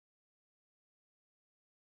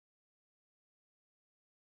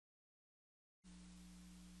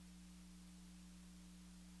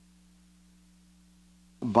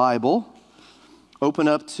Bible, open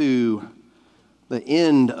up to the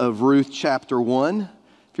end of Ruth chapter 1.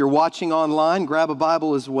 If you're watching online, grab a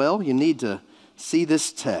Bible as well. You need to see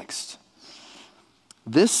this text.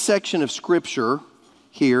 This section of Scripture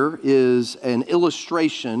here is an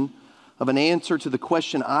illustration of an answer to the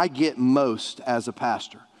question I get most as a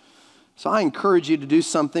pastor. So I encourage you to do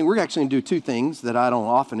something. We're actually going to do two things that I don't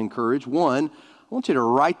often encourage. One, I want you to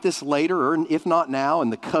write this later, or if not now,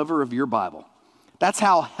 in the cover of your Bible. That's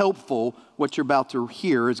how helpful what you're about to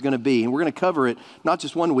hear is going to be. And we're going to cover it not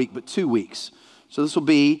just 1 week, but 2 weeks. So this will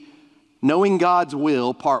be Knowing God's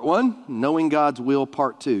Will, Part 1, Knowing God's Will,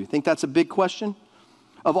 Part 2. Think that's a big question?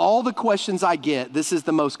 Of all the questions I get, this is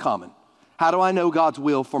the most common. How do I know God's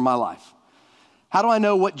will for my life? How do I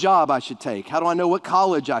know what job I should take? How do I know what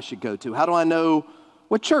college I should go to? How do I know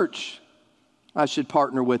what church I should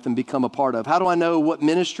partner with and become a part of? How do I know what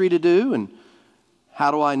ministry to do? And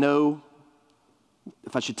how do I know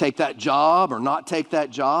if I should take that job or not take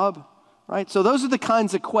that job? Right? So those are the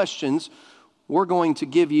kinds of questions we're going to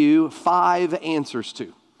give you 5 answers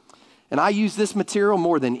to. And I use this material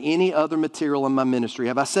more than any other material in my ministry.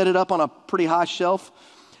 Have I set it up on a pretty high shelf?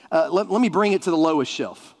 Let me bring it to the lowest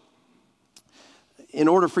shelf. In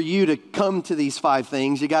order for you to come to these 5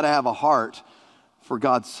 things, you got to have a heart for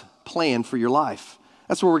God's plan for your life.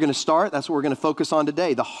 That's where we're going to start. That's what we're going to focus on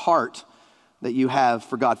today, the heart that you have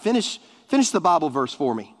for God. Finish the Bible verse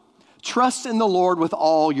for me. Trust in the Lord with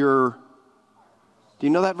all your... Do you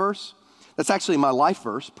know that verse? That's actually my life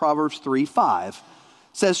verse, Proverbs 3:5.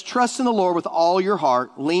 Says, trust in the Lord with all your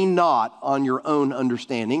heart, lean not on your own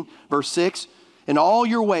understanding. Verse 6, in all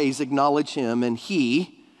your ways acknowledge him, and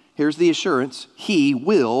he, here's the assurance, he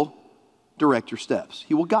will direct your steps.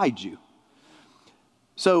 He will guide you.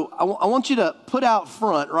 So I want you to put out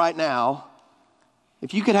front right now,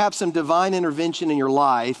 if you could have some divine intervention in your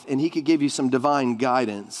life and he could give you some divine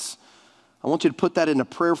guidance, I want you to put that in a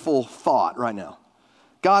prayerful thought right now.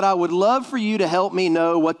 God, I would love for you to help me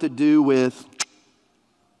know what to do with...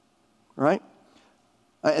 Right?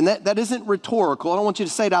 And that isn't rhetorical. I don't want you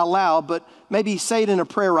to say it out loud, but maybe say it in a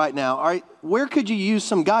prayer right now. All right, where could you use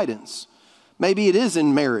some guidance? Maybe it is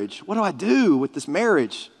in marriage. What do I do with this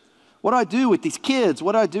marriage? What do I do with these kids?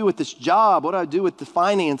 What do I do with this job? What do I do with the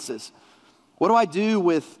finances? What do I do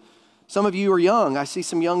with, some of you are young. I see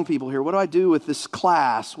some young people here. What do I do with this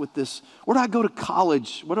class, with this, where do I go to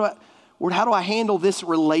college? How do I handle this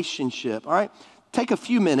relationship? All right, take a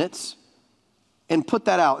few minutes and put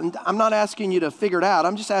that out. And I'm not asking you to figure it out.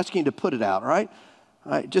 I'm just asking you to put it out, all right?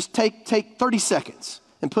 All right, just take 30 seconds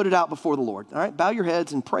and put it out before the Lord, all right? Bow your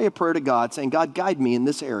heads and pray a prayer to God saying, God, guide me in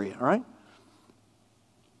this area, all right?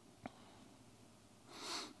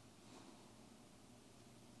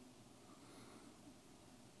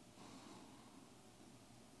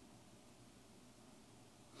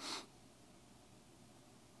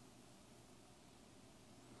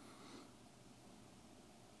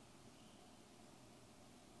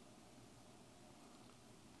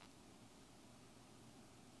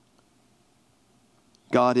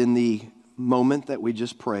 God, in the moment that we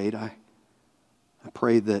just prayed, I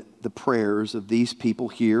pray that the prayers of these people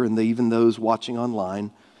here and even those watching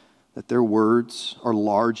online, that their words are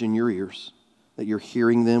large in your ears, that you're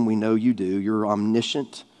hearing them. We know you do. You're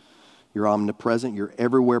omniscient, you're omnipresent, you're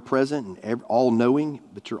everywhere present and all-knowing,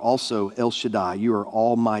 but you're also El Shaddai. You are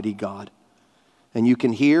Almighty God. And you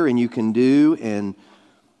can hear and you can do, and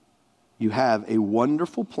you have a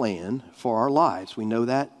wonderful plan for our lives. We know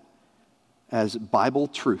that as Bible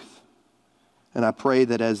truth. And I pray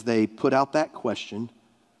that as they put out that question,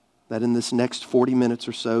 that in this next 40 minutes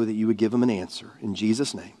or so that you would give them an answer. In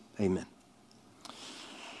Jesus' name, amen.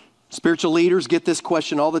 Spiritual leaders get this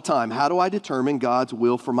question all the time. How do I determine God's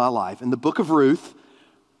will for my life? In the book of Ruth,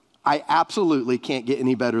 I absolutely can't get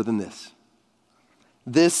any better than this.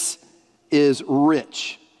 This is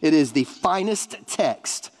rich. It is the finest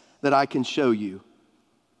text that I can show you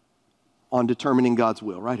on determining God's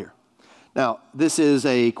will right here. Now, this is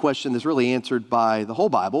a question that's really answered by the whole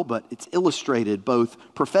Bible, but it's illustrated both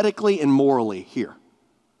prophetically and morally here.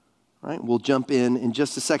 Right? We'll jump in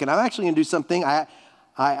just a second. I'm actually going to do something. I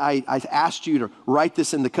asked you to write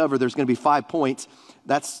this in the cover. There's going to be 5 points.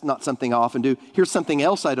 That's not something I often do. Here's something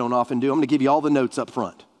else I don't often do. I'm going to give you all the notes up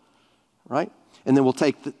front. Right? And then we'll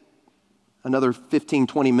take another 15,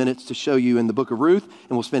 20 minutes to show you in the book of Ruth,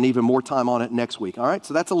 and we'll spend even more time on it next week. All right?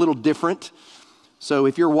 So that's a little different. So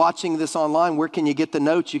if you're watching this online, where can you get the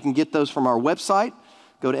notes? You can get those from our website.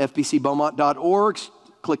 Go to fbcbeaumont.org,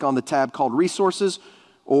 click on the tab called Resources,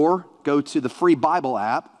 or go to the free Bible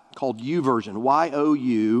app called YouVersion,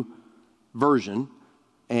 Y-O-U version,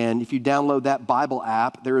 And if you download that Bible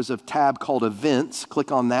app, there is a tab called Events.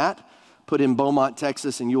 Click on that, put in Beaumont,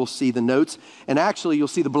 Texas, and you'll see the notes. And actually, you'll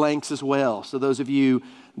see the blanks as well. So those of you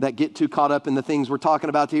that get too caught up in the things we're talking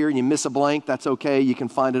about here and you miss a blank, that's okay. You can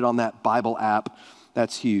find it on that Bible app.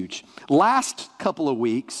 That's huge. Last couple of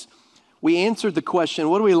weeks, we answered the question,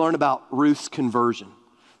 what do we learn about Ruth's conversion?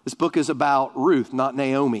 This book is about Ruth, not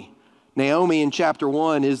Naomi. Naomi in chapter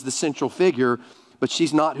 1 is the central figure, but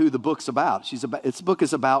she's not who the book's about. This book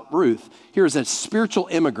is about Ruth. Here's a spiritual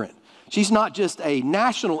immigrant. She's not just a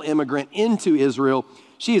national immigrant into Israel.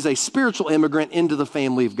 She is a spiritual immigrant into the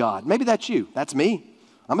family of God. Maybe that's you. That's me.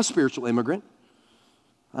 I'm a spiritual immigrant.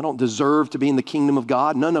 I don't deserve to be in the kingdom of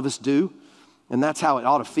God. None of us do. And that's how it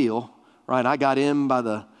ought to feel, right? I got in by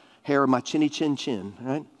the hair of my chinny chin chin,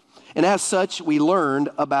 right? And as such, we learned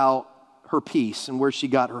about her peace and where she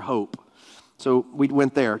got her hope. So we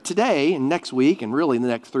went there. Today and next week, and really in the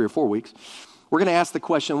next 3 or 4 weeks, we're going to ask the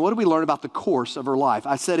question, what do we learn about the course of her life?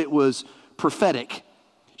 I said it was prophetic.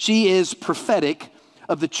 She is prophetic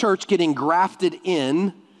of the church getting grafted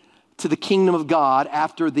in to the kingdom of God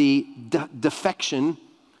after the defection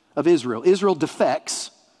of Israel. Israel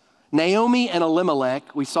defects. Naomi and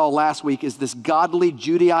Elimelech, we saw last week, is this godly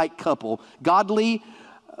Judahite couple. Godly,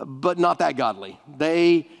 but not that godly.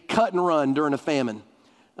 They cut and run during a famine.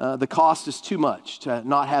 The cost is too much to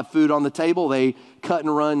not have food on the table. They cut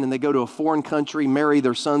and run and they go to a foreign country, marry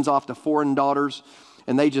their sons off to foreign daughters,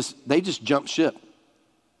 and they just jump ship.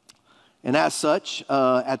 And as such,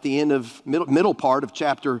 at the end of middle part of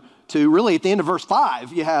chapter 2, really at the end of verse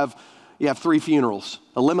 5, you have 3 funerals.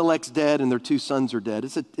 Elimelech's dead and their 2 sons are dead.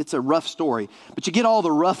 It's a rough story, but you get all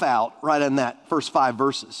the rough out right in that first 5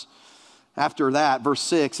 verses. After that, verse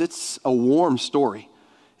 6, it's a warm story.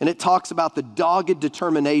 And it talks about the dogged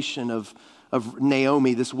determination of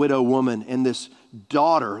Naomi, this widow woman, and this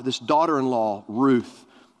daughter-in-law, Ruth.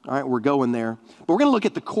 All right, we're going there. But we're going to look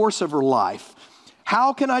at the course of her life.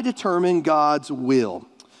 How can I determine God's will?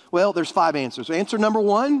 Well, there's 5 answers. Answer number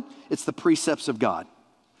 1, it's the precepts of God.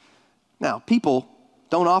 Now, people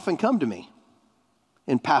don't often come to me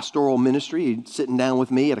in pastoral ministry, sitting down with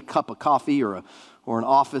me at a cup of coffee or an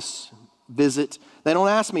office visit. They don't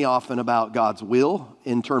ask me often about God's will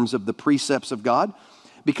in terms of the precepts of God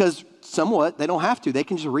because somewhat they don't have to. They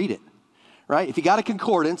can just read it, right? If you got a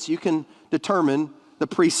concordance, you can determine the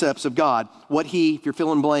precepts of God, if you're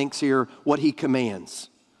filling blanks here, what he commands,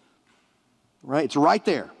 right? It's right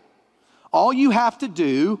there. All you have to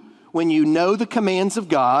do when you know the commands of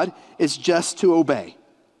God is just to obey.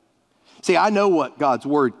 See, I know what God's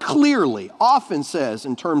word clearly often says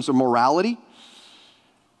in terms of morality,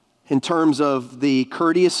 in terms of the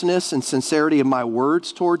courteousness and sincerity of my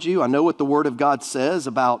words towards you. I know what the word of God says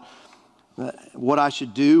about what I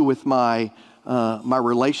should do with my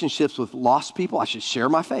relationships with lost people. I should share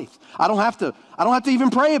my faith. I don't have to even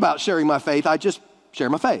pray about sharing my faith. I just share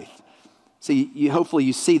my faith. See, hopefully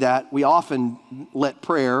you see that. We often let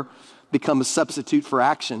prayer become a substitute for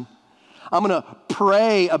action. I'm going to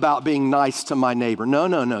pray about being nice to my neighbor.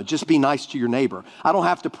 No. Just be nice to your neighbor. I don't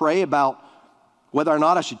have to pray about whether or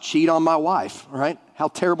not I should cheat on my wife, right? How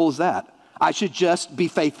terrible is that? I should just be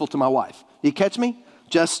faithful to my wife. You catch me?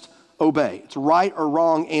 Just obey. It's right or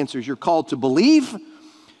wrong answers. You're called to believe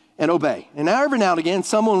and obey. And now every now and again,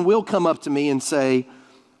 someone will come up to me and say,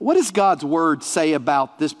 what does God's word say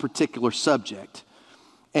about this particular subject?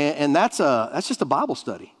 And that's just a Bible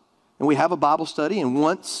study. And we have a Bible study, and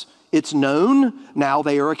once it's known, now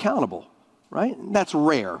they are accountable, right? And that's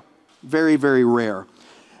rare, very, very rare.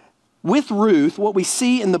 With Ruth, what we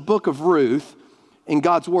see in the book of Ruth in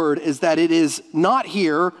God's word is that it is not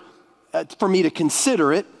here for me to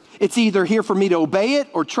consider it. It's either here for me to obey it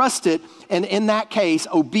or trust it. And in that case,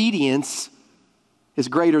 obedience is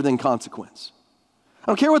greater than consequence. I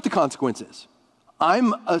don't care what the consequence is.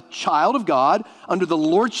 I'm a child of God under the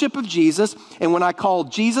lordship of Jesus. And when I call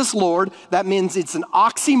Jesus Lord, that means it's an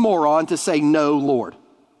oxymoron to say no, Lord. Do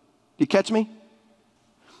you catch me?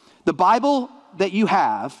 The Bible that you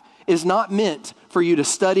have is not meant for you to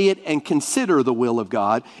study it and consider the will of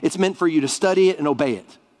God. It's meant for you to study it and obey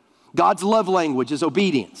it. God's love language is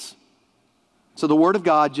obedience. So the word of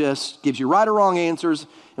God just gives you right or wrong answers,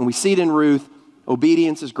 and we see it in Ruth.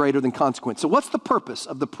 Obedience is greater than consequence. So what's the purpose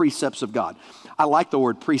of the precepts of God? I like the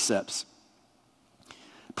word precepts.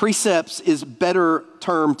 Precepts is better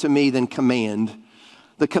term to me than command.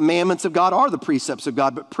 The commandments of God are the precepts of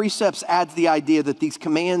God, but precepts adds the idea that these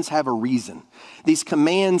commands have a reason. These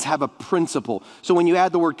commands have a principle. So when you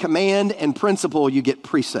add the word command and principle, you get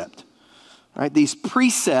precept. Right? These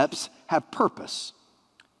precepts have purpose.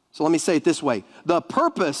 So let me say it this way. The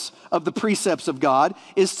purpose of the precepts of God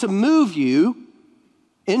is to move you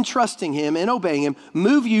in trusting him, in obeying him,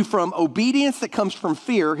 move you from obedience that comes from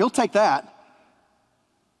fear, he'll take that,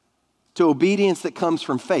 to obedience that comes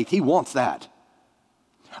from faith. He wants that.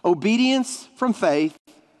 Obedience from faith,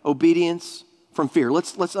 obedience from fear.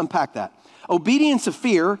 Let's unpack that. Obedience of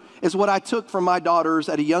fear is what I took from my daughters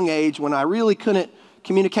at a young age when I really couldn't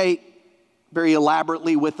communicate very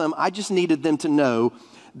elaborately with them. I just needed them to know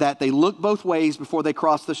that they look both ways before they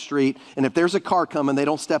cross the street, and if there's a car coming, they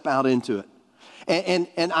don't step out into it.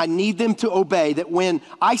 And I need them to obey, that when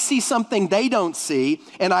I see something they don't see,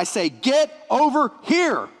 and I say, get over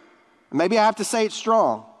here, and maybe I have to say it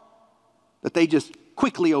strong, that they just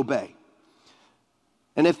quickly obey.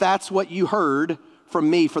 And if that's what you heard from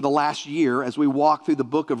me for the last year as we walk through the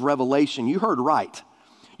book of Revelation, you heard right.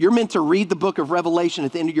 You're meant to read the book of Revelation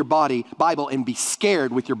at the end of your Bible and be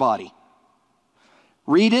scared with your body.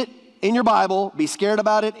 Read it in your Bible, be scared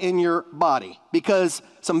about it in your body, because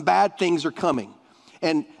some bad things are coming.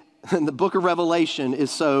 And the book of Revelation is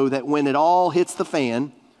so that when it all hits the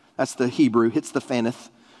fan, that's the Hebrew, hits the faneth.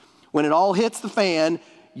 When it all hits the fan,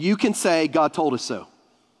 you can say, God told us so.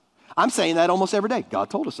 I'm saying that almost every day. God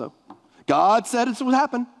told us so. God said it would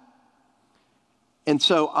happen. And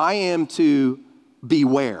so I am to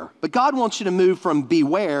beware. But God wants you to move from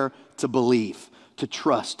beware to believe, to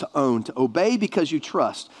trust, to own, to obey because you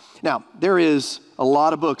trust. Now, there is a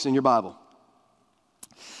lot of books in your Bible.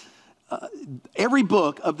 Every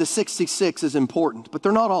book of the 66 is important, but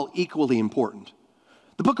they're not all equally important.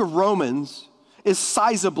 The book of Romans is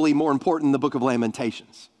sizably more important than the book of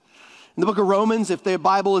Lamentations. In the book of Romans, if the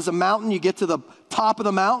Bible is a mountain, you get to the top of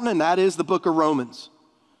the mountain, and that is the book of Romans.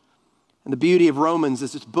 And the beauty of Romans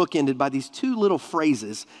is it's bookended by these two little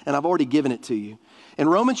phrases, and I've already given it to you. In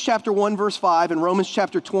Romans chapter 1, verse 5, and Romans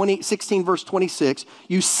chapter 16, verse 26,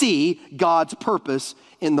 you see God's purpose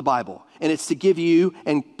in the Bible. And it's to give you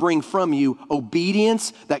and bring from you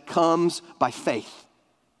obedience that comes by faith.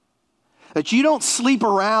 That you don't sleep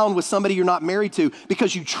around with somebody you're not married to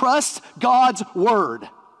because you trust God's word.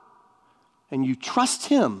 And you trust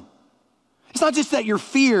him. It's not just that you're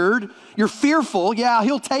fearful. Yeah,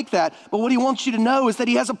 he'll take that. But what he wants you to know is that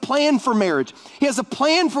he has a plan for marriage. He has a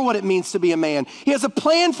plan for what it means to be a man. He has a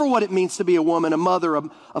plan for what it means to be a woman, a mother,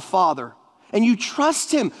 a father. And you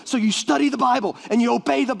trust him. So you study the Bible and you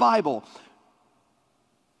obey the Bible.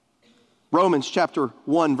 Romans chapter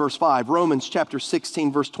 1, verse 5, Romans chapter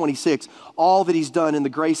 16, verse 26, all that he's done in the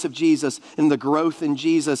grace of Jesus and the growth in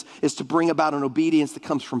Jesus is to bring about an obedience that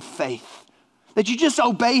comes from faith. That you just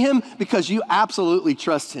obey him because you absolutely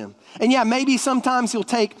trust him. And yeah, maybe sometimes he'll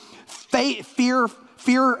take fear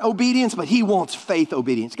obedience, but he wants faith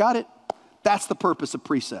obedience. Got it? That's the purpose of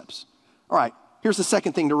precepts. All right, here's the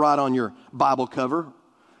second thing to write on your Bible cover.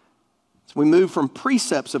 So we move from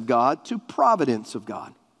precepts of God to providence of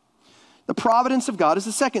God. The providence of God is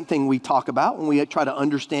the second thing we talk about when we try to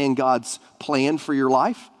understand God's plan for your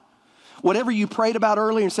life. Whatever you prayed about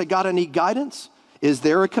earlier and said, God, I need guidance, is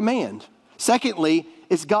there a command? Secondly,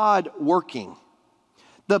 is God working?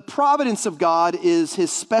 The providence of God is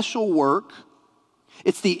his special work.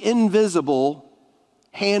 It's the invisible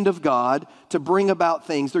hand of God to bring about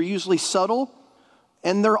things. They're usually subtle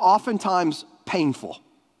and they're oftentimes painful.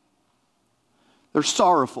 They're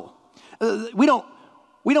sorrowful. We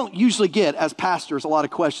don't usually get, as pastors, a lot of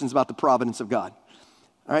questions about the providence of God.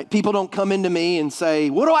 All right, people don't come into me and say,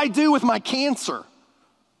 what do I do with my cancer?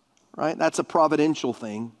 Right, that's a providential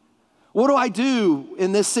thing. What do I do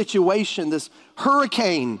in this situation, this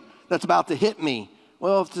hurricane that's about to hit me?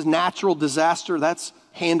 Well, if it's a natural disaster, that's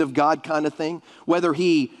hand of God kind of thing. Whether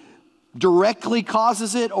he directly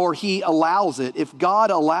causes it or he allows it, if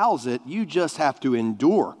God allows it, you just have to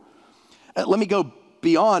endure. Let me go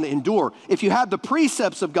beyond endure. If you have the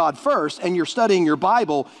precepts of God first and you're studying your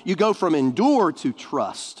Bible, you go from endure to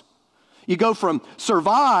trust. You go from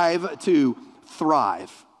survive to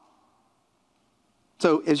thrive.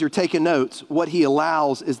 So as you're taking notes, what he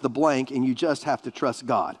allows is the blank, and you just have to trust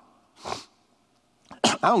God.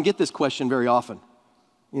 I don't get this question very often,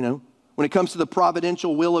 when it comes to the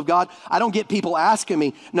providential will of God. I don't get people asking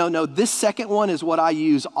me, no, this second one is what I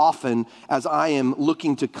use often as I am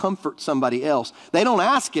looking to comfort somebody else. They don't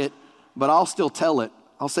ask it, but I'll still tell it.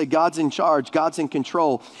 I'll say, God's in charge, God's in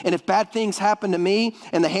control. And if bad things happen to me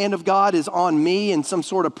and the hand of God is on me in some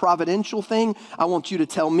sort of providential thing, I want you to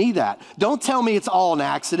tell me that. Don't tell me it's all an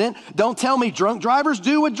accident. Don't tell me drunk drivers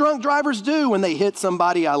do what drunk drivers do when they hit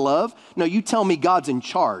somebody I love. No, you tell me God's in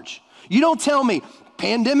charge. You don't tell me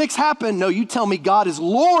pandemics happen. No, you tell me God is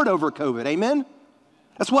Lord over COVID. Amen?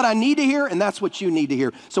 That's what I need to hear, and that's what you need to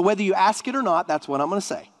hear. So whether you ask it or not, that's what I'm going to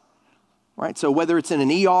say. All right, so whether it's in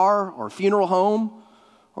an ER or a funeral home,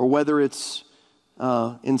 or whether it's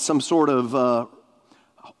in some sort of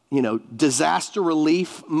disaster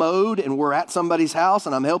relief mode, and we're at somebody's house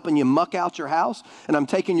and I'm helping you muck out your house and I'm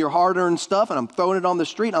taking your hard-earned stuff and I'm throwing it on the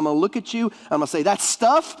street, I'm going to look at you, I'm going to say, that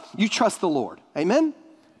stuff, you trust the Lord. Amen?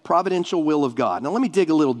 Providential will of God. Now let me dig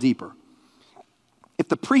a little deeper. If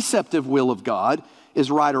the preceptive will of God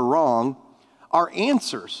is right or wrong, our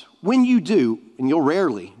answers, when you do, and you'll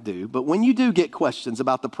rarely do, but when you do get questions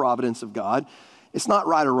about the providence of God, it's not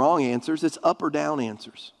right or wrong answers, it's up or down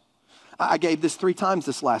answers. I gave this 3 times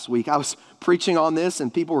this last week. I was preaching on this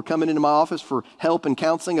and people were coming into my office for help and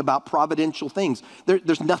counseling about providential things.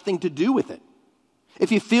 There's nothing to do with it.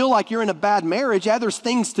 If you feel like you're in a bad marriage, yeah, there's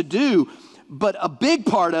things to do, but a big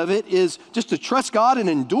part of it is just to trust God and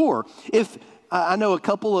endure. If I know a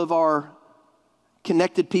couple of our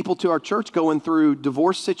connected people to our church going through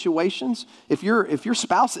divorce situations, if your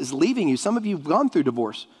spouse is leaving you, some of you have gone through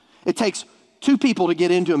divorce. It takes 2 people to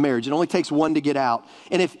get into a marriage. It only takes 1 to get out.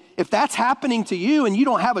 And if that's happening to you and you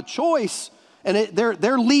don't have a choice and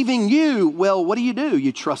they're leaving you, well, what do?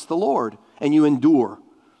 You trust the Lord and you endure.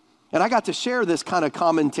 And I got to share this kind of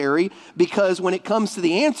commentary because when it comes to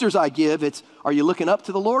the answers I give, it's, are you looking up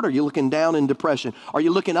to the Lord or are you looking down in depression? Are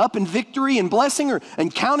you looking up in victory and blessing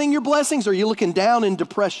and counting your blessings, or are you looking down in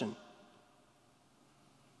depression?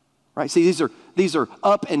 Right? See, these are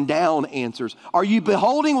up and down answers. Are you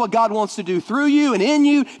beholding what God wants to do through you and in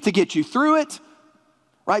you to get you through it?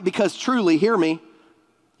 Right? Because truly, hear me,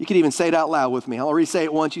 you can even say it out loud with me. I'll already say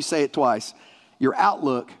it once, you say it twice. Your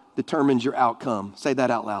outlook determines your outcome. Say that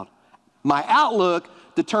out loud. My outlook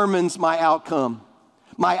determines my outcome.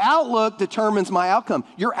 My outlook determines my outcome.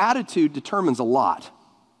 Your attitude determines a lot.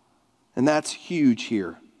 And that's huge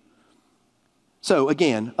here. So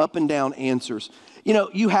again, up and down answers.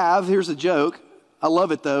 Here's a joke. I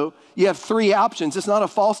love it though. You have 3 options. It's not a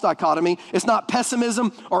false dichotomy. It's not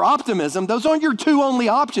pessimism or optimism. Those aren't your 2 only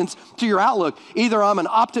options to your outlook. Either I'm an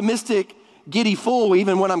optimistic, giddy fool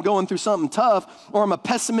even when I'm going through something tough, or I'm a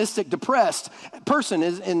pessimistic, depressed person.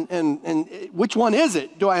 And which one is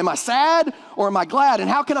it? Am I sad or am I glad? And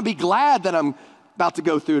how can I be glad that I'm about to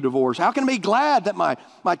go through a divorce? How can I be glad that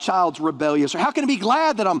my child's rebellious? Or how can I be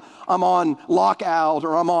glad that I'm on lockout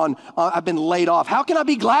or I've been laid off? How can I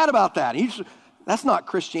be glad about that? That's not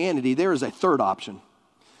Christianity. There is a 3rd option.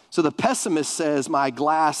 So the pessimist says, my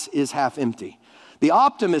glass is half empty. The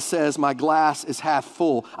optimist says, my glass is half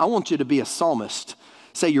full. I want you to be a psalmist.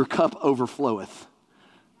 Say, your cup overfloweth.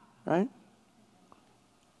 Right?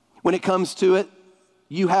 When it comes to it,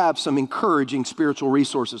 you have some encouraging spiritual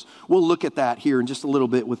resources. We'll look at that here in just a little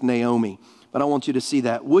bit with Naomi. But I want you to see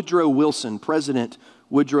that. Woodrow Wilson, President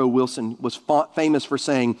Woodrow Wilson, was famous for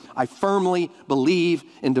saying, I firmly believe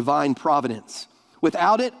in divine providence.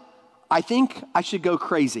 Without it, I think I should go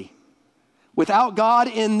crazy. Without God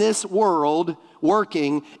in this world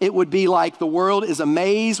working, it would be like the world is a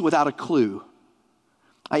maze without a clue.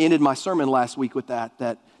 I ended my sermon last week with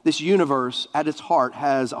that this universe at its heart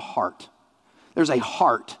has a heart. There's a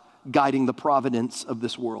heart guiding the providence of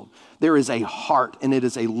this world. There is a heart, and it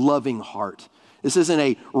is a loving heart. This isn't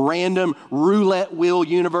a random roulette wheel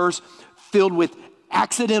universe filled with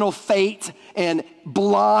accidental fate and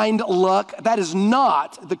blind luck. That is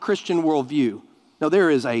not the Christian worldview. No, there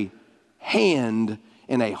is a hand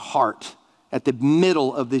and a heart at the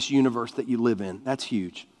middle of this universe that you live in. That's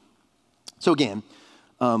huge. So again,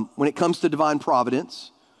 when it comes to divine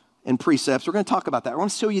providence and precepts, we're going to talk about that. I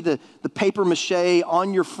want to show you the paper mache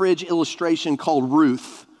on your fridge illustration called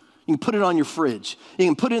Ruth. You can put it on your fridge. You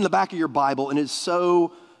can put it in the back of your Bible, and it's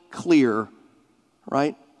so clear,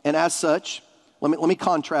 right? And as such, let me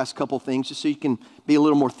contrast a couple things just so you can be a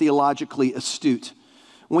little more theologically astute.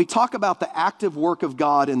 When we talk about the active work of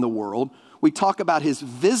God in the world, we talk about his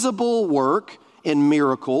visible work in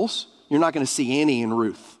miracles. You're not going to see any in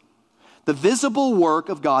Ruth. The visible work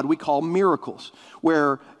of God we call miracles,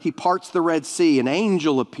 where he parts the Red Sea, an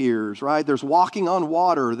angel appears, right? There's walking on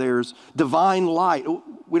water, there's divine light.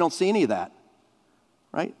 We don't see any of that,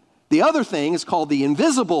 right? The other thing is called the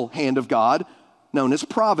invisible hand of God, known as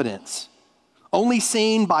providence, only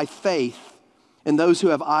seen by faith in those who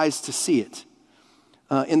have eyes to see it.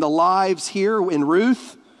 In the lives here in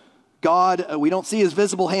Ruth, God, we don't see his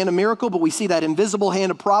visible hand of miracle, but we see that invisible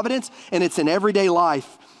hand of providence, and it's in everyday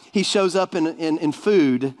life. He shows up in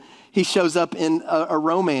food. He shows up in a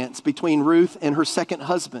romance between Ruth and her second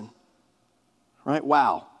husband. Right?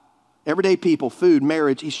 Wow. Everyday people, food,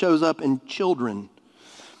 marriage. He shows up in children.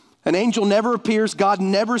 An angel never appears. God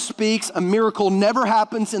never speaks. A miracle never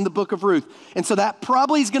happens in the book of Ruth. And so that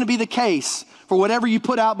probably is going to be the case for whatever you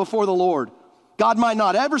put out before the Lord. God might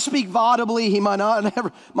not ever speak audibly. He might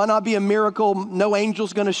not be a miracle. No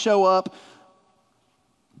angel's going to show up.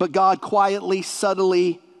 but God quietly,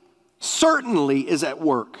 subtly, certainly is at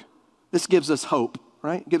work. This gives us hope,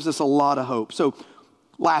 right? It gives us a lot of hope. So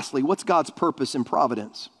lastly, what's God's purpose in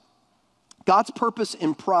providence? God's purpose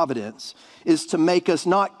in providence is to make us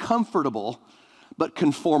not comfortable, but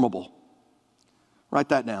conformable. Write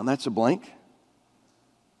that down. That's a blank.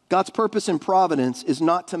 God's purpose in providence is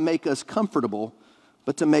not to make us comfortable,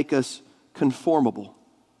 but to make us conformable.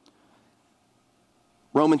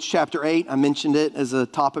 Romans chapter 8, I mentioned it as a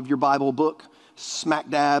top of your Bible book. Smack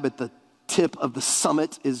dab at the tip of the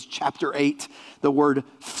summit is chapter 8. The word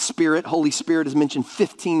Spirit, Holy Spirit, is mentioned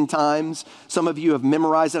 15 times. Some of you have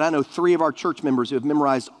memorized it. I know 3 of our church members who have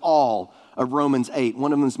memorized all of Romans 8.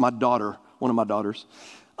 One of them is my daughter, one of my daughters.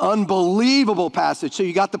 Unbelievable passage. So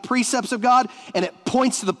you got the precepts of God, and it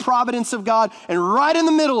points to the providence of God. And right in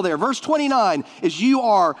the middle there, verse 29, is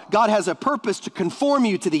God has a purpose to conform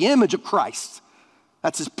you to the image of Christ.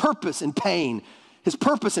 That's his purpose in pain, his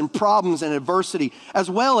purpose in problems and adversity, as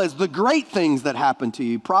well as the great things that happen to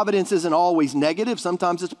you. Providence isn't always negative.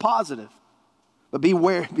 Sometimes it's positive. But be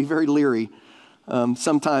very leery.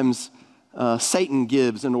 Sometimes Satan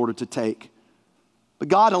gives in order to take. But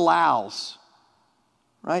God allows,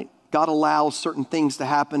 right? God allows certain things to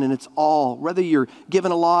happen, and it's all, whether you're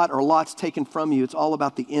given a lot or a lot's taken from you, it's all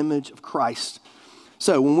about the image of Christ.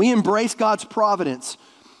 So when we embrace God's providence,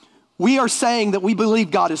 we are saying that we believe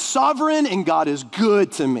God is sovereign and God is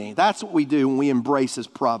good to me. That's what we do when we embrace his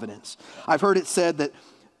providence. I've heard it said that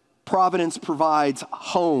providence provides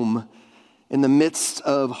home in the midst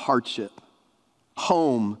of hardship.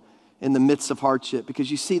 Home in the midst of hardship, because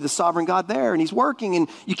you see the sovereign God there and he's working and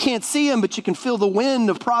you can't see him, but you can feel the wind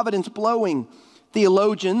of providence blowing.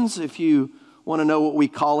 Theologians, if you want to know what we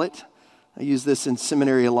call it, I use this in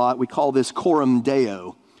seminary a lot, we call this coram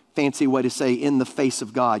Deo. Fancy way to say in the face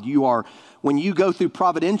of God. When you go through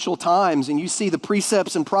providential times and you see the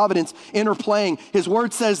precepts and providence interplaying, his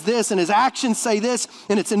word says this and his actions say this,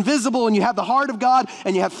 and it's invisible, and you have the heart of God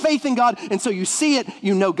and you have faith in God, and so you see it,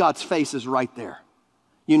 you know God's face is right there.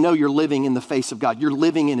 You know you're living in the face of God. You're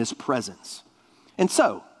living in his presence. And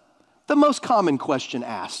so, the most common question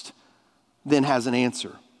asked then has an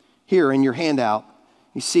answer. Here in your handout,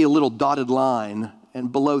 you see a little dotted line,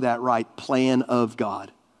 and below that write, plan of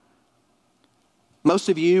God. Most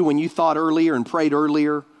of you, when you thought earlier and prayed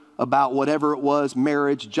earlier about whatever it was,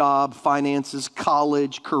 marriage, job, finances,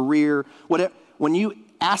 college, career, whatever, when you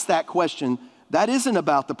ask that question, that isn't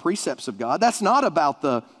about the precepts of God. That's not about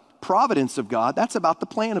the providence of God. That's about the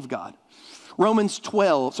plan of God. 1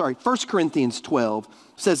 Corinthians 12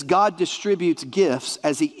 says God distributes gifts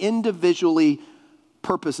as he individually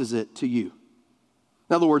purposes it to you.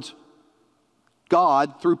 In other words,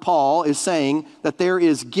 God, through Paul, is saying that there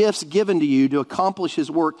is gifts given to you to accomplish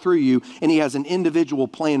his work through you, and he has an individual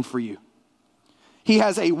plan for you. He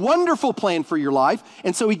has a wonderful plan for your life,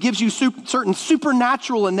 and so he gives you certain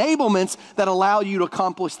supernatural enablements that allow you to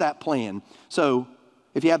accomplish that plan. So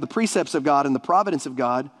if you have the precepts of God and the providence of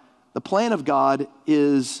God, the plan of God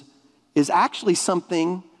is actually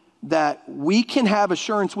something that we can have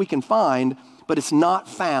assurance we can find, but it's not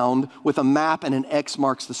found with a map and an X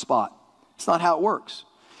marks the spot. It's not how it works.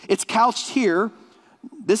 It's couched here.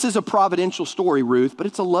 This is a providential story, Ruth, but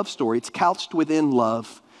it's a love story. It's couched within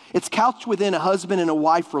love. It's couched within a husband and a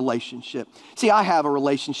wife relationship. See, I have a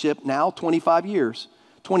relationship now, 25 years,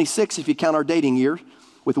 26 if you count our dating year,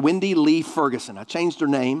 with Wendy Lee Ferguson. I changed her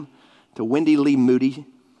name to Wendy Lee Moody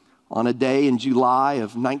on a day in July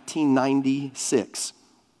of 1996.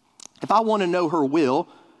 If I want to know her will,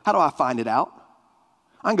 how do I find it out?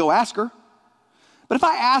 I can go ask her. But if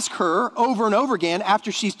I ask her over and over again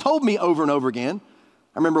after she's told me over and over again,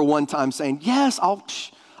 I remember one time saying, yes, I'll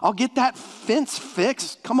get that fence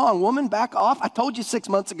fixed. Come on, woman, back off. I told you 6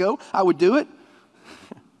 months ago I would do it.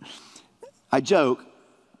 I joke,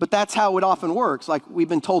 but that's how it often works. Like we've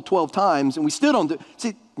been told 12 times and we still don't do it.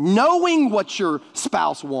 See, knowing what your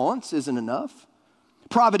spouse wants isn't enough.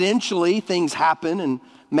 Providentially, things happen and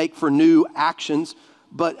make for new actions.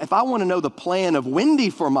 But if I want to know the plan of Wendy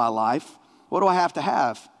for my life, what do I have to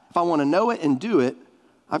have? If I want to know it and do it,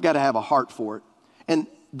 I've got to have a heart for it. And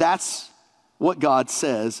that's what God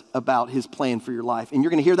says about his plan for your life. And you're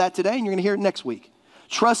going to hear that today and you're going to hear it next week.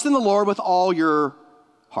 Trust in the Lord with all your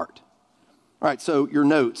heart. All right, so your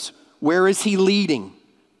notes. Where is he leading?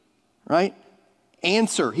 Right?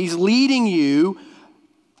 Answer. He's leading you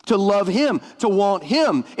to love him, to want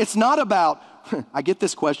him. It's not about, I get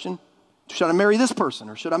this question, should I marry this person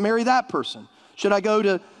or should I marry that person? Should I go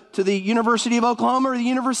to the University of Oklahoma or the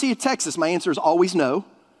University of Texas? My answer is always no.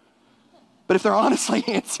 But if they're honestly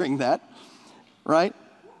answering that, right?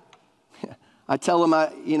 I tell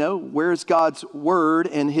them, where's God's word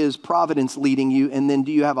and his providence leading you? And then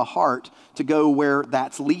do you have a heart to go where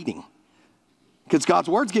that's leading? Because God's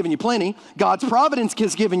word's given you plenty. God's providence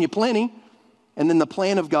has given you plenty. And then the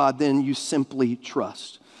plan of God, then you simply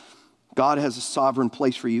trust. God has a sovereign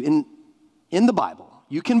place for you. In the Bible,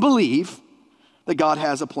 you can believe that God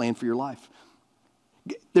has a plan for your life.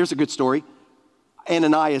 There's a good story.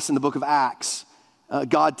 Ananias in the book of Acts,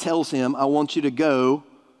 God tells him, I want you to go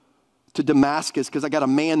to Damascus because I got a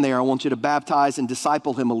man there. I want you to baptize and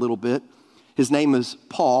disciple him a little bit. His name is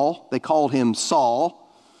Paul. They called him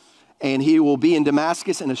Saul. And he will be in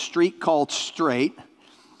Damascus in a street called Straight.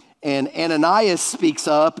 And Ananias speaks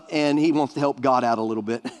up and he wants to help God out a little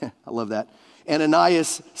bit. I love that.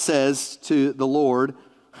 Ananias says to the Lord,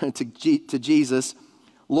 to Jesus,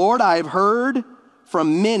 Lord, I have heard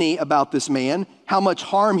from many about this man, how much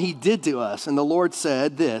harm he did to us. And the Lord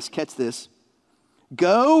said this, catch this,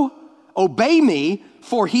 go, obey me,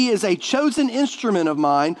 for he is a chosen instrument of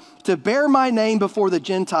mine to bear my name before the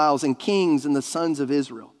Gentiles and kings and the sons of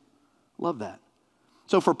Israel. Love that.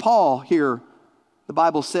 So for Paul here, the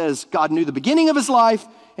Bible says God knew the beginning of his life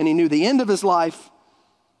and he knew the end of his life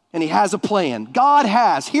and he has a plan. God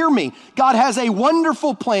has, hear me, God has a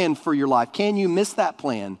wonderful plan for your life. Can you miss that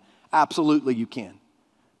plan? Absolutely you can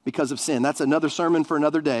because of sin. That's another sermon for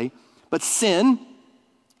another day. But sin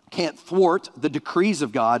can't thwart the decrees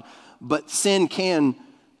of God, but sin can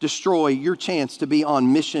destroy your chance to be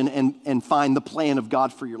on mission and find the plan of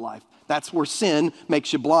God for your life. That's where sin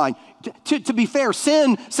makes you blind. To be fair,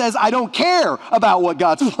 sin says, I don't care about what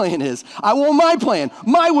God's plan is. I want my plan.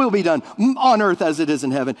 My will be done on earth as it is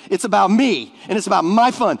in heaven. It's about me, and it's about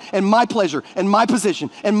my fun, and my pleasure, and my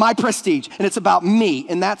position, and my prestige, and it's about me.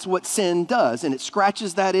 And that's what sin does. And it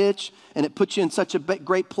scratches that itch, and it puts you in such a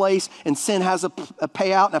great place, and sin has a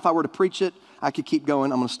payout. And if I were to preach it, I could keep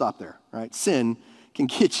going. I'm going to stop there, right? Sin can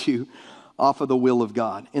get you off of the will of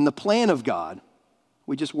God. In the plan of God,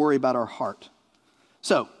 we just worry about our heart.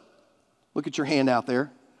 So, look at your hand out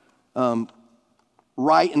there.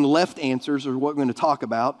 Right and left answers are what we're going to talk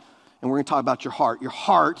about. And we're going to talk about your heart. Your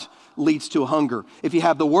heart leads to a hunger. If you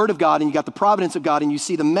have the Word of God and you got the providence of God and you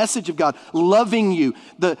see the message of God loving you,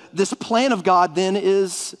 this plan of God then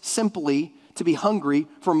is simply to be hungry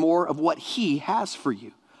for more of what He has for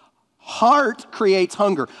you. Heart creates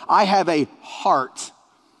hunger. I have a heart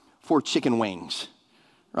for chicken wings.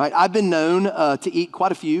 Right? I've been known to eat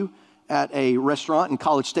quite a few at a restaurant in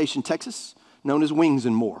College Station, Texas, known as Wings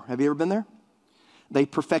and More. Have you ever been there? They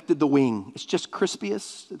perfected the wing. It's just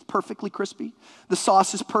crispiest. It's perfectly crispy. The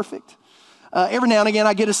sauce is perfect. Every now and again,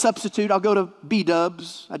 I get a substitute. I'll go to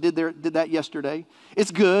B-Dubs. I did that yesterday.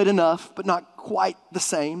 It's good enough, but not quite the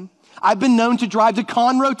same. I've been known to drive to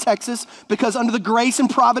Conroe, Texas, because under the grace and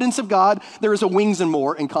providence of God, there is a Wings and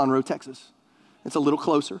More in Conroe, Texas. It's a little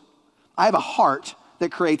closer. I have a heart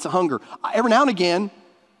that creates a hunger. Every now and again,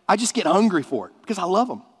 I just get hungry for it because I love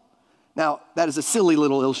them. Now, that is a silly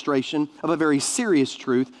little illustration of a very serious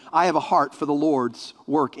truth. I have a heart for the Lord's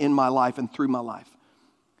work in my life and through my life.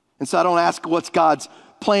 And so I don't ask what's God's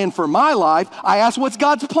plan for my life. I ask what's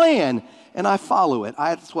God's plan, and I follow it.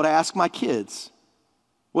 That's what I ask my kids.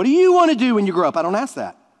 What do you want to do when you grow up? I don't ask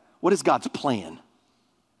that. What is God's plan?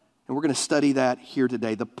 And we're going to study that here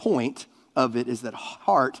today. The point of it is that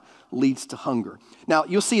heart leads to hunger. Now,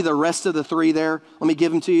 you'll see the rest of the three there. Let me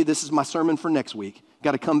give them to you. This is my sermon for next week.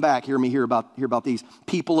 Got to come back, hear about these.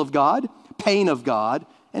 People of God, pain of God,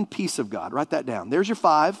 and peace of God. Write that down. There's your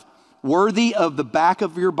 5. Worthy of the back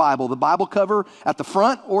of your Bible, the Bible cover at the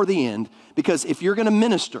front or the end. Because if you're going to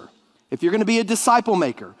minister, if you're going to be a disciple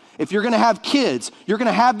maker, if you're going to have kids, you're going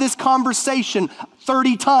to have this conversation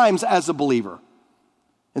 30 times as a believer.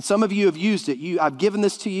 And some of you have used it. I've given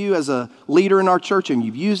this to you as a leader in our church, and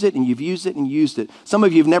you've used it, and you've used it, and used it. Some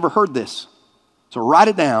of you have never heard this. So write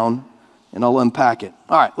it down, and I'll unpack it.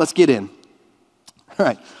 All right, let's get in. All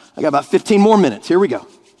right, I got about 15 more minutes. Here we go.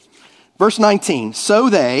 Verse 19, so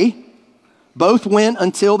they both went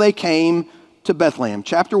until they came to Bethlehem.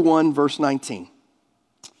 Chapter 1, verse 19.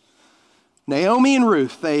 Naomi and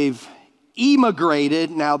Ruth, they've emigrated.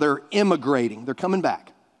 Now they're immigrating. They're coming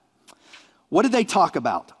back. What did they talk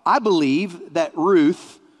about? I believe that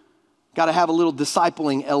Ruth got to have a little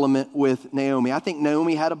discipling element with Naomi. I think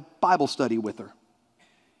Naomi had a Bible study with her.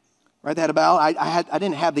 Right? They had I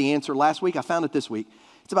didn't have the answer last week. I found it this week.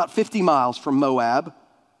 It's about 50 miles from Moab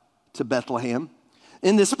to Bethlehem.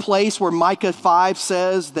 In this place where Micah 5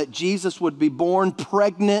 says that Jesus would be born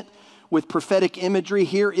pregnant with prophetic imagery,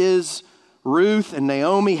 here is Ruth and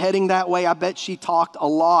Naomi heading that way. I bet she talked a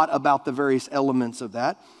lot about the various elements of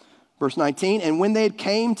that. Verse 19, and when they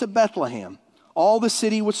came to Bethlehem, All the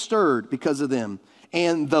city was stirred because of them.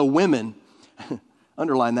 And the women,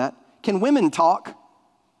 underline that. Can women talk?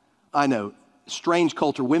 I know, strange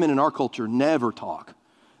culture. Women in our culture never talk.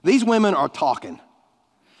 These women are talking.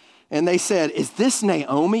 And they said, is this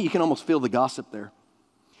Naomi? You can almost feel the gossip there.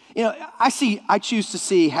 You know, I choose to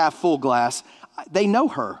see half full glass. They know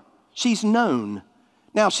her. She's known.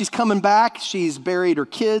 Now she's coming back. She's buried her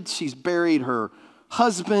kids. She's buried her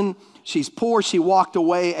husband. She's poor. She walked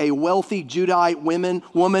away, a wealthy Judahite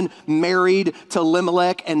woman married to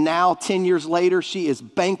Elimelech. And now 10 years later, she is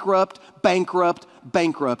bankrupt.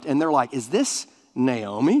 And they're like, is this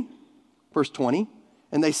Naomi? Verse 20.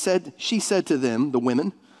 And she said to them, the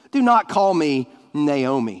women, do not call me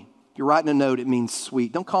Naomi. If you're writing a note, it means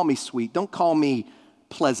sweet. Don't call me sweet. Don't call me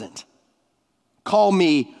pleasant. Call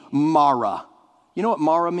me Mara. You know what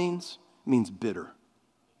Mara means? It means bitter.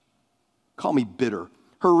 Call me bitter.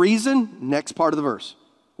 Her reason, next part of the verse.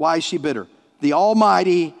 Why is she bitter? The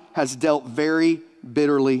Almighty has dealt very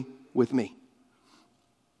bitterly with me.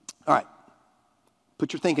 All right,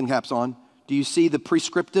 put your thinking caps on. Do you see the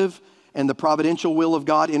prescriptive and the providential will of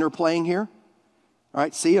God interplaying here? All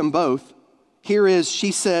right, see them both. Here is,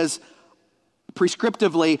 she says,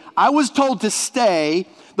 prescriptively, I was told to stay.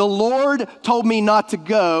 The Lord told me not to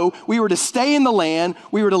go. We were to stay in the land.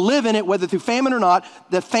 We were to live in it, whether through famine or not.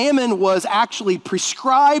 The famine was actually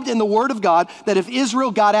prescribed in the Word of God that if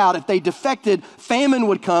Israel got out, if they defected, famine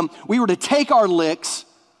would come. We were to take our licks.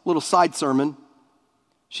 Little side sermon.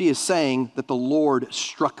 She is saying that the Lord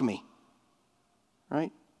struck me.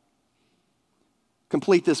 Right?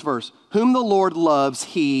 Complete this verse. Whom the Lord loves,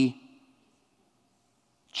 he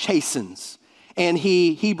chastens. And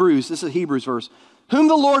this is a Hebrews verse. Whom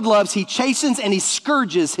the Lord loves, he chastens and he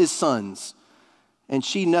scourges his sons. And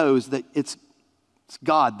she knows that it's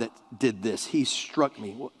God that did this. He struck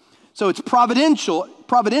me. So it's providential,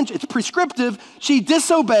 it's prescriptive. She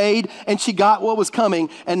disobeyed and she got what was coming.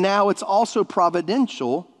 And now it's also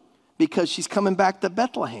providential because she's coming back to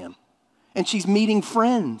Bethlehem. And she's meeting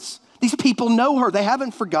friends. These people know her. They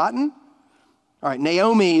haven't forgotten. All right,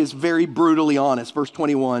 Naomi is very brutally honest. Verse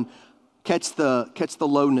 21, catch the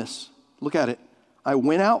lowness. Look at it. I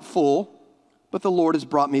went out full, but the Lord has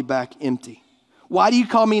brought me back empty. Why do you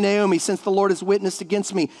call me Naomi, since the Lord has witnessed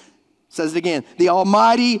against me? Says it again. The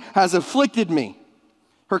Almighty has afflicted me.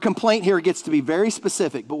 Her complaint here gets to be very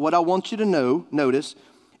specific, but what I want you to notice,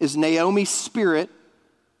 is Naomi's spirit,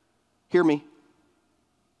 hear me,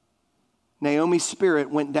 Naomi's spirit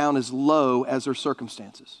went down as low as her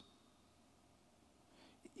circumstances.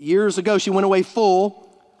 Years ago, she went away full.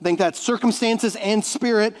 I think that's circumstances and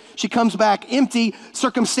spirit. She comes back empty,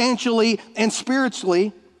 circumstantially and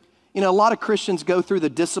spiritually. You know, a lot of Christians go through the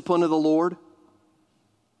discipline of the Lord,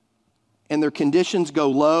 and their conditions go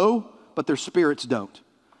low, but their spirits don't.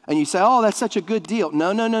 And you say, oh, that's such a good deal.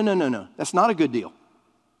 No. That's not a good deal.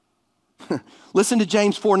 Listen to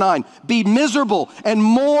James 4:9. Be miserable and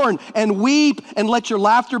mourn and weep, and let your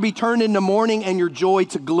laughter be turned into mourning and your joy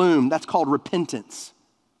to gloom. That's called repentance.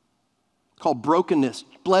 It's called brokenness.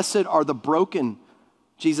 Blessed are the broken,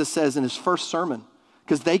 Jesus says in his first sermon,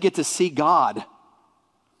 because they get to see God.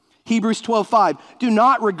 Hebrews 12:5. Do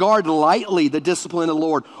not regard lightly the discipline of the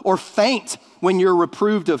Lord, or faint when you're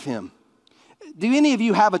reproved of him. Do any of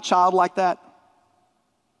you have a child like that?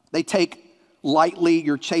 They take lightly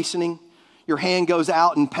your chastening. Your hand goes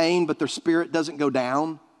out in pain, but their spirit doesn't go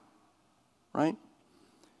down, right?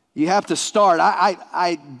 You have to start.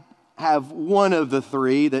 I have one of the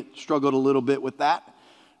three that struggled a little bit with that,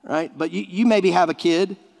 right? But you maybe have a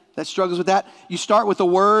kid that struggles with that. You start with a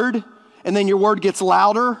word, and then your word gets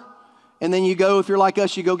louder, and then you go, if you're like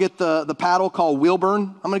us, you go get the paddle called Wilburn.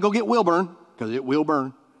 I'm going to go get Wilburn, because it will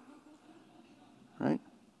burn, right?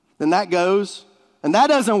 Then that goes, and that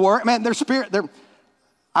doesn't work. Man, their spirit,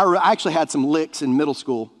 I actually had some licks in middle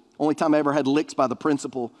school. Only time I ever had licks by the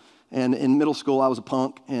principal. And in middle school, I was a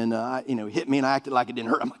punk, and he hit me, and I acted like it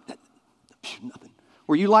didn't hurt. I'm like, nothing.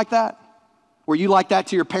 Were you like that? Were you like that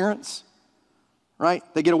to your parents? Right?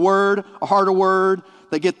 They get a word, a harder word.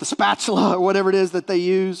 They get the spatula or whatever it is that they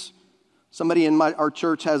use. Somebody in our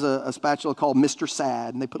church has a spatula called Mr.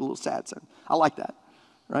 Sad, and they put a little sad sign. I like that,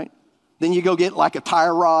 right? Then you go get like a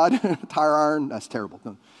tire rod, tire iron. That's terrible.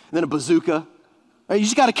 And then a bazooka. Right? You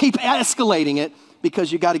just got to keep escalating it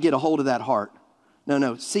because you got to get a hold of that heart.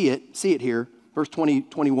 No, see it here. Verse 20,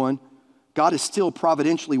 21. God is still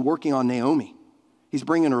providentially working on Naomi. He's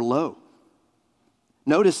bringing her low.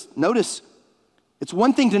 Notice, it's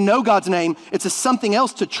one thing to know God's name. It's something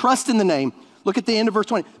else to trust in the name. Look at the end of verse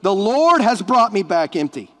 20. The Lord has brought me back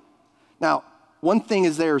empty. Now, one thing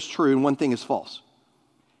is true and one thing is false.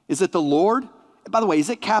 Is that the Lord by the way, is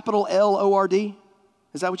it capital L-O-R-D?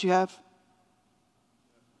 Is that what you have?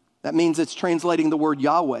 That means it's translating the word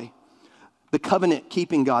Yahweh, the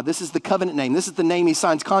covenant-keeping God. This is the covenant name. This is the name he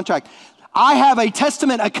signs contract. I have a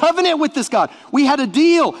testament, a covenant with this God. We had a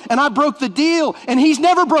deal, and I broke the deal, and he's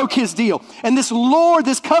never broke his deal. And this Lord,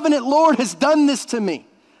 this covenant Lord has done this to me.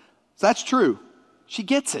 So that's true. She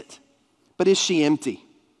gets it. But is she empty?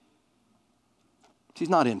 She's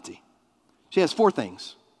not empty. She has 4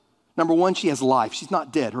 things. Number 1, she has life. She's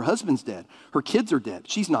not dead. Her husband's dead. Her kids are dead.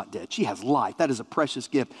 She's not dead. She has life. That is a precious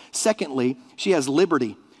gift. Secondly, she has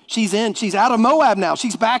liberty. She's out of Moab now.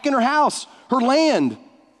 She's back in her house, her land.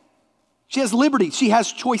 She has liberty. She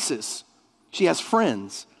has choices. She has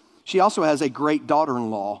friends. She also has a great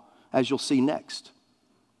daughter-in-law, as you'll see next.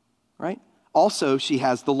 Right? Also, she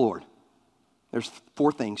has the Lord. There's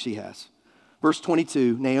 4 things she has. Verse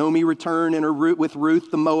 22, Naomi returned with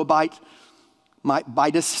Ruth the Moabite,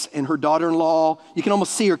 Midas, and her daughter-in-law. You can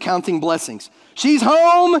almost see her counting blessings. She's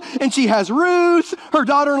home, and she has Ruth, her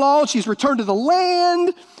daughter-in-law. She's returned to the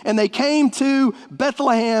land, and they came to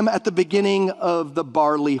Bethlehem at the beginning of the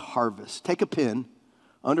barley harvest. Take a pen,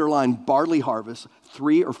 underline barley harvest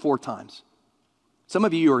 3 or 4 times. Some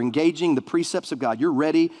of you are engaging the precepts of God. You're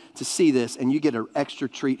ready to see this, and you get an extra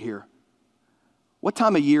treat here. What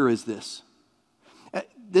time of year is this?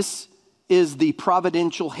 This is the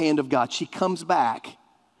providential hand of God. She comes back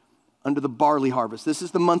under the barley harvest. This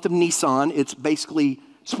is the month of Nisan. It's basically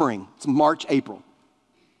spring. It's March, April.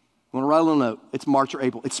 You want to write a little note? It's March or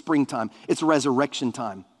April. It's springtime. It's resurrection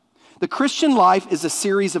time. The Christian life is a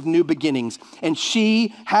series of new beginnings, and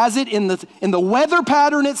she has it in the weather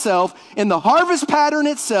pattern itself, in the harvest pattern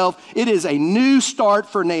itself. It is a new start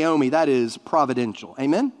for Naomi. That is providential.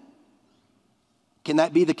 Amen? Can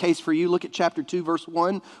that be the case for you? Look at chapter 2, verse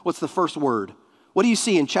 1. What's the first word? What do you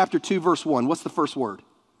see in chapter 2, verse 1? What's the first word?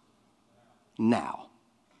 Now.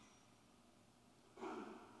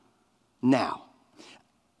 Now.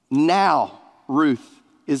 Now Ruth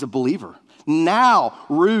is a believer. Now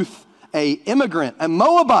Ruth, a immigrant, a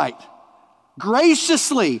Moabite,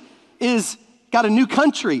 graciously is got a new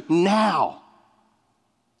country. Now.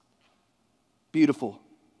 Beautiful.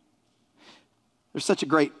 There's such a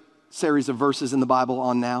great series of verses in the Bible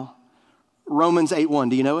on now. Romans 8:1,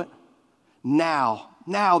 do you know it? Now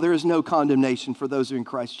there is no condemnation for those who are in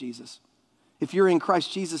Christ Jesus. If you're in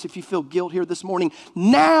Christ Jesus, if you feel guilt here this morning,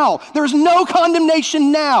 now, there's no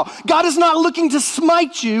condemnation now. God is not looking to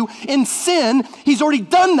smite you in sin. He's already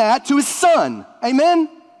done that to his son. Amen?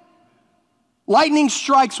 Lightning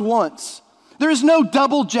strikes once. There is no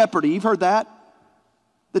double jeopardy. You've heard that?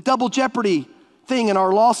 The double jeopardy thing in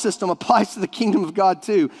our law system applies to the kingdom of God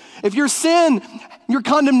too. If your sin, your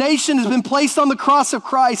condemnation has been placed on the cross of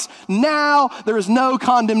Christ, now there is no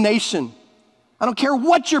condemnation. I don't care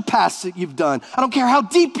what your past that you've done. I don't care how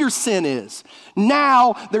deep your sin is.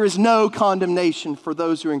 Now there is no condemnation for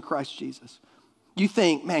those who are in Christ Jesus. You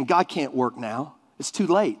think, man, God can't work now. It's too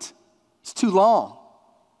late. It's too long.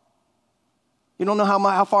 You don't know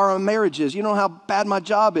how far my marriage is. You don't know how bad my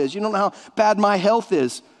job is. You don't know how bad my health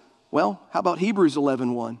is. Well, how about Hebrews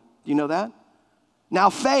 11:1? Do you know that? Now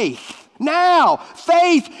faith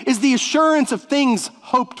is the assurance of things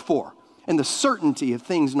hoped for and the certainty of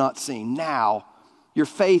things not seen. Now, your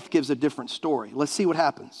faith gives a different story. Let's see what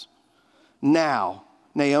happens. Now,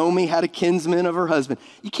 Naomi had a kinsman of her husband.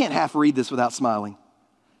 You can't half read this without smiling.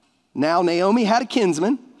 Now, Naomi had a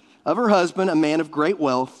kinsman of her husband, a man of great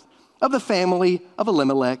wealth, of the family of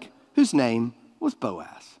Elimelech, whose name was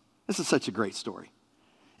Boaz. This is such a great story.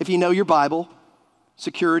 If you know your Bible,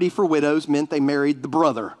 security for widows meant they married the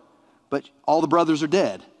brother, but all the brothers are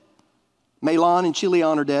dead. Mahlon and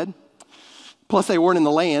Chilion are dead, plus they weren't in the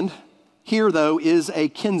land. Here, though, is a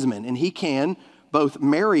kinsman, and he can both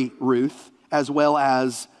marry Ruth as well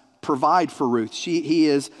as provide for Ruth. He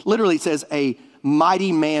is, literally it says, a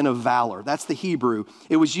mighty man of valor. That's the Hebrew.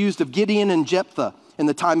 It was used of Gideon and Jephthah in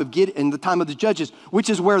the time of the judges, which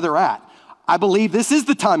is where they're at. I believe this is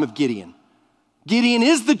the time of Gideon. Gideon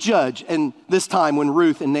is the judge, and this time when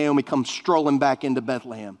Ruth and Naomi come strolling back into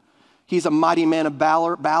Bethlehem. He's a mighty man of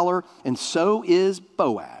valor, and so is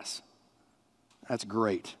Boaz. That's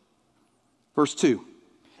great. Verse 2,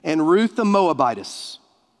 and Ruth the Moabitess.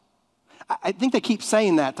 I think they keep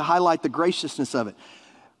saying that to highlight the graciousness of it.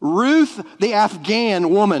 Ruth the Afghan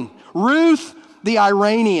woman. Ruth the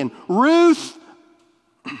Iranian. Ruth,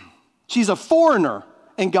 she's a foreigner,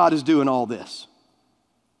 and God is doing all this.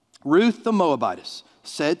 Ruth the Moabitess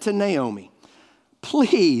said to Naomi,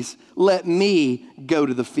 please let me go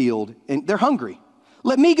to the field. And they're hungry.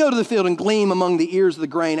 Let me go to the field and glean among the ears of the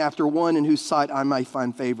grain after one in whose sight I may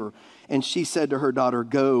find favor. And she said to her daughter,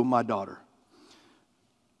 go, my daughter.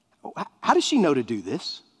 how does she know to do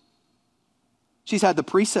this? She's had the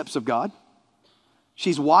precepts of God.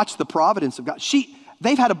 She's watched the providence of God.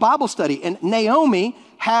 They've had a Bible study, and Naomi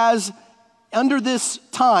has, under this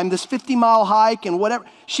time, this 50-mile hike and whatever,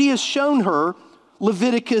 she has shown her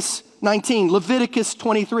Leviticus 19, Leviticus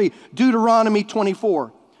 23, Deuteronomy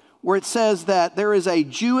 24, where it says that there is a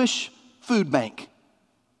Jewish food bank.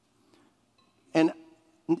 And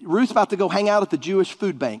Ruth's about to go hang out at the Jewish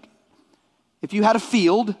food bank. If you had a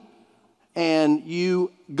field and you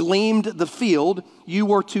gleaned the field, you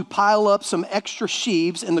were to pile up some extra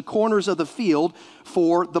sheaves in the corners of the field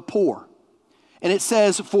for the poor. And it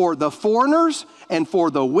says for the foreigners and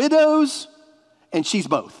for the widows, and she's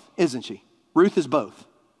both, isn't she? Ruth is both.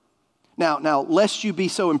 Now, lest you be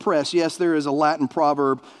so impressed, yes, there is a Latin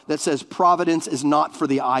proverb that says providence is not for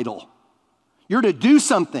the idle. You're to do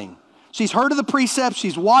something. She's heard of the precepts,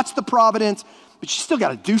 she's watched the providence, but she's still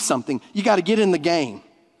got to do something. You got to get in the game.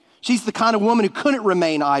 She's the kind of woman who couldn't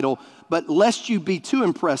remain idle, but lest you be too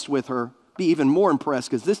impressed with her, be even more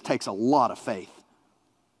impressed, because this takes a lot of faith.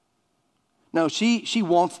 No, she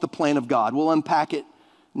wants the plan of God. We'll unpack it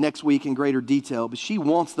next week in greater detail, but she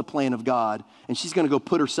wants the plan of God, and she's going to go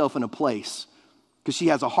put herself in a place because she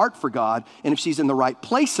has a heart for God, and if she's in the right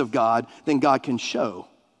place of God, then God can show.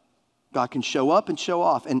 God can show up and show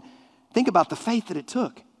off. And think about the faith that it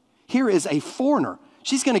took. Here is a foreigner.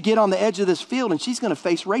 She's going to get on the edge of this field, and she's going to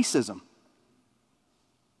face racism.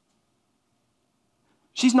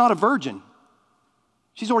 She's not a virgin.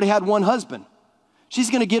 She's already had one husband. She's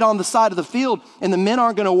going to get on the side of the field, and the men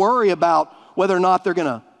aren't going to worry about whether or not they're going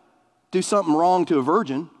to do something wrong to a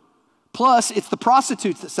virgin. Plus, it's the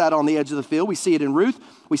prostitutes that sat on the edge of the field. We see it in Ruth.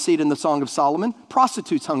 We see it in the Song of Solomon.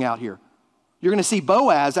 Prostitutes hung out here. You're going to see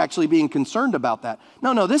Boaz actually being concerned about that.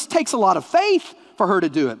 No, this takes a lot of faith for her to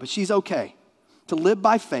do it, but she's okay. To live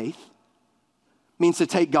by faith means to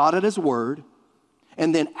take God at his word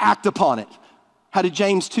and then act upon it. How did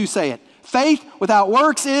James 2 say it? Faith without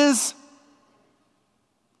works is...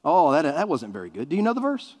 Oh, that wasn't very good. Do you know the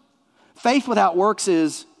verse? Faith without works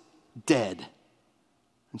is dead.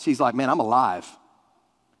 And she's like, man, I'm alive.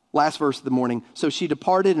 Last verse of the morning. So she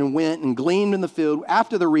departed and went and gleaned in the field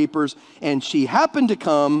after the reapers, and she happened to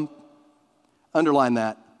come, underline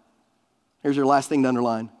that. Here's your last thing to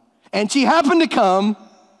underline. And she happened to come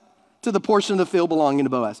to the portion of the field belonging to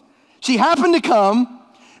Boaz. She happened to come.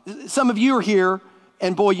 Some of you are here,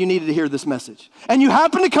 and boy, you needed to hear this message. And you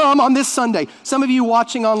happened to come on this Sunday. Some of you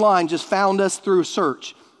watching online just found us through a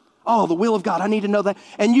search. Oh, the will of God, I need to know that.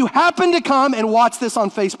 And you happened to come and watch this on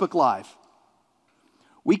Facebook Live.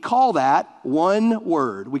 We call that one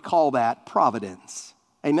word. We call that providence.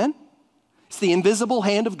 Amen? It's the invisible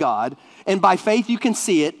hand of God, and by faith you can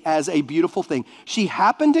see it as a beautiful thing. She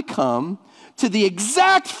happened to come to the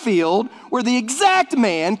exact field where the exact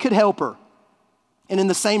man could help her. And in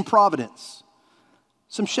the same providence,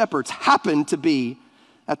 some shepherds happened to be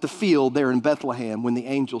at the field there in Bethlehem when the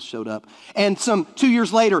angels showed up. And 2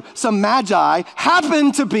 years later, some magi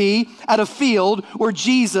happened to be at a field where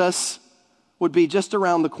Jesus would be just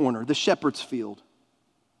around the corner, the shepherd's field,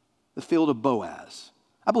 the field of Boaz.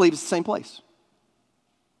 I believe it's the same place.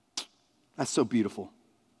 That's so beautiful.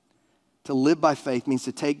 To live by faith means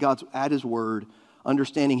to take God at his word,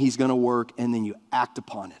 understanding he's going to work, and then you act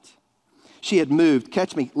upon it. She had moved,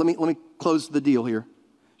 catch me, let me close the deal here.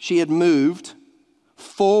 She had moved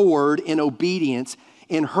forward in obedience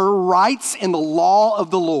in her rights in the law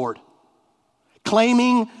of the Lord,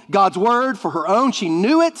 claiming God's word for her own. She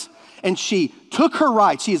knew it, and she took her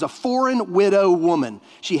rights. She is a foreign widow woman.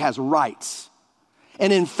 She has rights.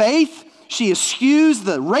 And in faith, she eschews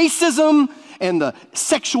the racism and the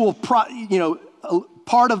sexual,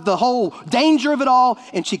 part of the whole danger of it all.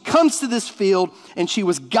 And she comes to this field, and she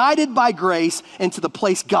was guided by grace into the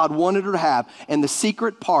place God wanted her to have. And the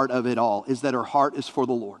secret part of it all is that her heart is for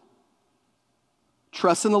the Lord.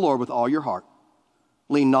 Trust in the Lord with all your heart.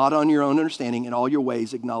 Lean not on your own understanding. In all your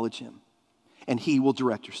ways acknowledge him, and he will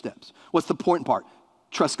direct your steps. What's the important part?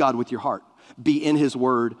 Trust God with your heart. Be in his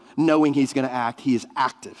word, knowing he's going to act. He is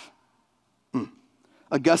active.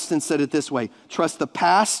 Augustine said it this way: trust the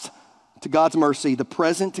past to God's mercy, the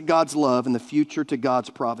present to God's love, and the future to God's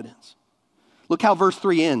providence. Look how verse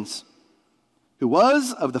 3 ends. Who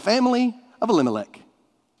was of the family of Elimelech.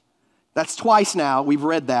 That's twice now we've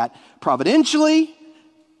read that. Providentially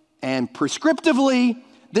and prescriptively,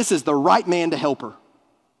 this is the right man to help her.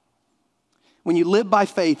 When you live by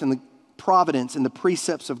faith in the providence and the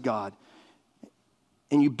precepts of God,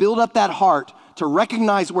 and you build up that heart to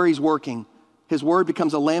recognize where he's working, his word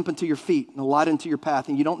becomes a lamp unto your feet and a light unto your path.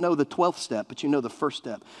 And you don't know the 12th step, but you know the first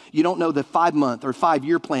step. You don't know the 5-month or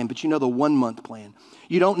 5-year plan, but you know the 1-month plan.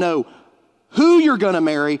 You don't know who you're going to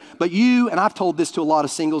marry, but you, and I've told this to a lot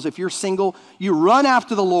of singles, if you're single, you run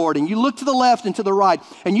after the Lord and you look to the left and to the right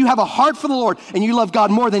and you have a heart for the Lord and you love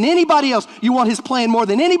God more than anybody else. You want his plan more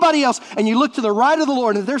than anybody else, and you look to the right of the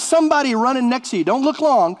Lord and if there's somebody running next to you, don't look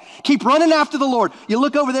long. Keep running after the Lord. You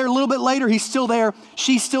look over there a little bit later, he's still there,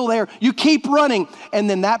 she's still there. You keep running, and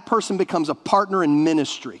then that person becomes a partner in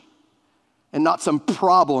ministry and not some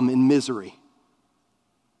problem in misery.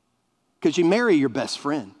 Because you marry your best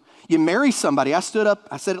friend. You marry somebody. I said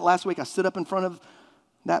it last week, I stood up in front of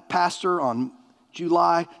that pastor on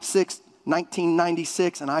July 6th,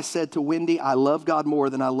 1996, and I said to Wendy, I love God more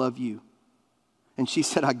than I love you. And she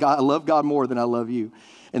said, I love God more than I love you.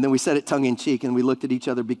 And then we said it tongue in cheek, and we looked at each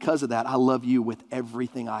other. Because of that, I love you with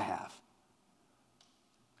everything I have.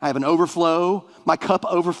 I have an overflow. My cup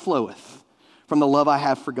overfloweth from the love I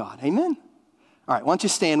have for God. Amen? All right, why don't you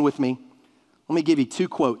stand with me? Let me give you two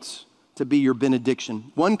quotes to be your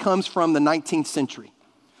benediction. One comes from the 19th century,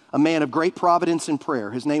 a man of great providence and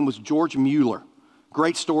prayer. His name was George Mueller.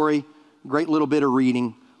 Great story, great little bit of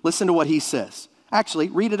reading. Listen to what he says. Actually,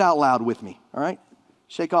 read it out loud with me, all right?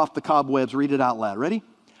 Shake off the cobwebs, read it out loud. Ready?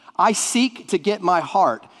 I seek to get my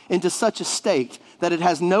heart into such a state that it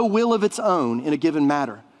has no will of its own in a given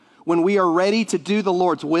matter. When we are ready to do the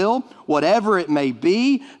Lord's will, whatever it may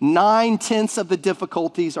be, 9/10 of the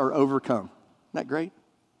difficulties are overcome. Isn't that great?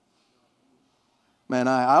 Man,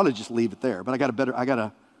 I ought to just leave it there, but I got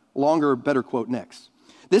a longer, better quote next.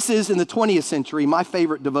 This is in the 20th century, my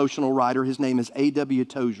favorite devotional writer. His name is A.W.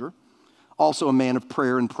 Tozer, also a man of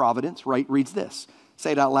prayer and providence, reads this.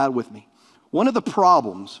 Say it out loud with me. One of the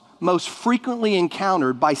problems most frequently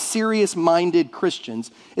encountered by serious-minded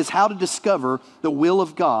Christians is how to discover the will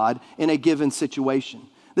of God in a given situation.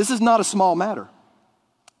 This is not a small matter.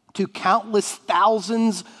 To countless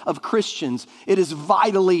thousands of Christians, it is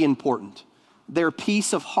vitally important. Their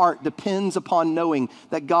peace of heart depends upon knowing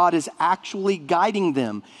that God is actually guiding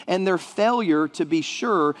them, and their failure to be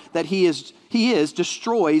sure that He is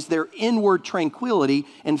destroys their inward tranquility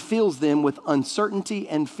and fills them with uncertainty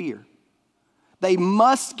and fear. They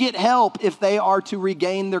must get help if they are to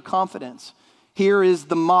regain their confidence. Here is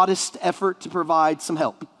the modest effort to provide some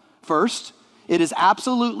help. First, it is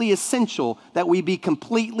absolutely essential that we be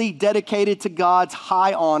completely dedicated to God's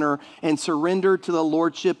high honor and surrender to the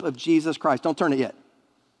lordship of Jesus Christ. Don't turn it yet.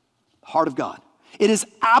 Heart of God. It is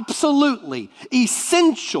absolutely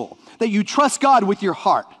essential that you trust God with your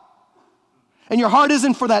heart. And your heart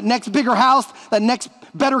isn't for that next bigger house, that next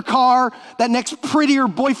better car, that next prettier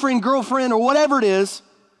boyfriend, girlfriend, or whatever it is.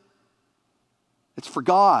 It's for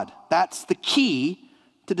God. That's the key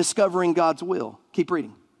to discovering God's will. Keep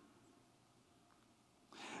reading.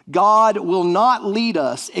 God will not lead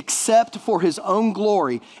us except for his own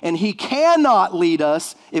glory, and he cannot lead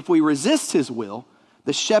us if we resist his will.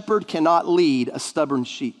 The shepherd cannot lead a stubborn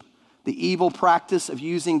sheep. The evil practice of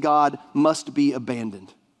using God must be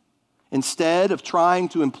abandoned. Instead of trying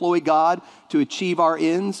to employ God to achieve our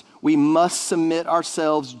ends, we must submit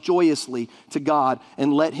ourselves joyously to God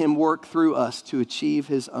and let him work through us to achieve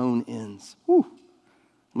his own ends. Whew.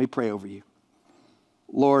 Let me pray over you.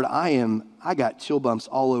 Lord, I got chill bumps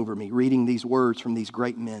all over me reading these words from these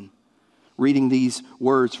great men, reading these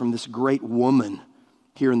words from this great woman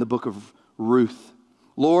here in the book of Ruth.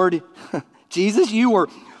 Lord, Jesus, you were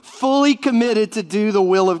fully committed to do the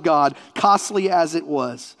will of God, costly as it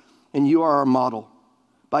was, and you are our model.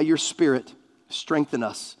 By your Spirit, strengthen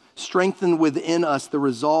us. Strengthen within us the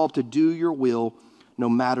resolve to do your will no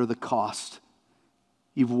matter the cost.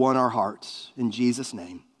 You've won our hearts. In Jesus'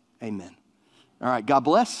 name, amen. All right, God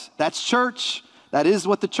bless. That's church. That is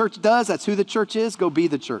what the church does. That's who the church is. Go be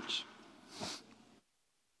the church.